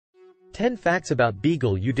10 facts about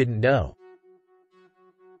Beagle you didn't know.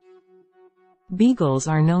 Beagles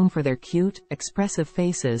are known for their cute, expressive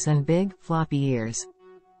faces and big, floppy ears.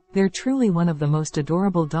 They're truly one of the most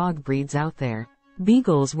adorable dog breeds out there.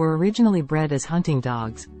 Beagles were originally bred as hunting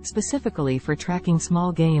dogs, specifically for tracking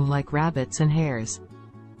small game like rabbits and hares.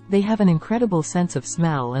 They have an incredible sense of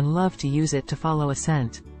smell and love to use it to follow a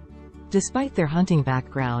scent. Despite their hunting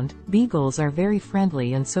background, beagles are very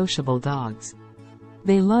friendly and sociable dogs.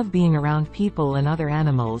 They love being around people and other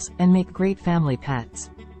animals, and make great family pets.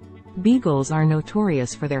 Beagles are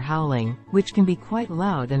notorious for their howling, which can be quite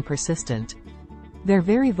loud and persistent. They're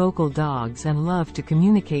very vocal dogs and love to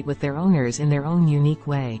communicate with their owners in their own unique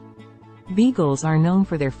way. Beagles are known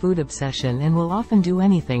for their food obsession and will often do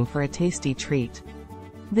anything for a tasty treat.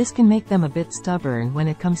 This can make them a bit stubborn when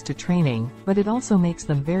it comes to training, but it also makes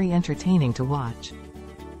them very entertaining to watch.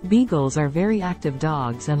 Beagles are very active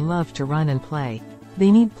dogs and love to run and play. They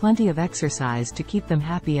need plenty of exercise to keep them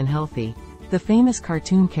happy and healthy. The famous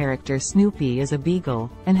cartoon character Snoopy is a beagle,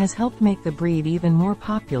 and has helped make the breed even more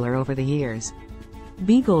popular over the years.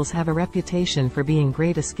 Beagles have a reputation for being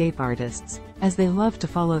great escape artists, as they love to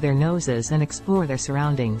follow their noses and explore their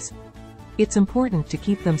surroundings. It's important to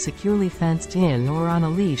keep them securely fenced in or on a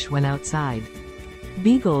leash when outside.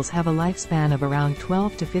 Beagles have a lifespan of around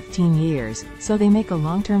 12 to 15 years, so they make a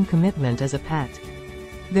long-term commitment as a pet.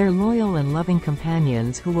 They're loyal and loving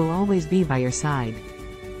companions who will always be by your side.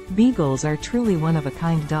 Beagles are truly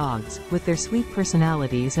one-of-a-kind dogs, with their sweet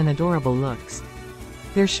personalities and adorable looks.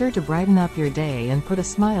 They're sure to brighten up your day and put a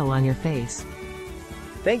smile on your face.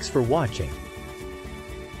 Thanks for watching.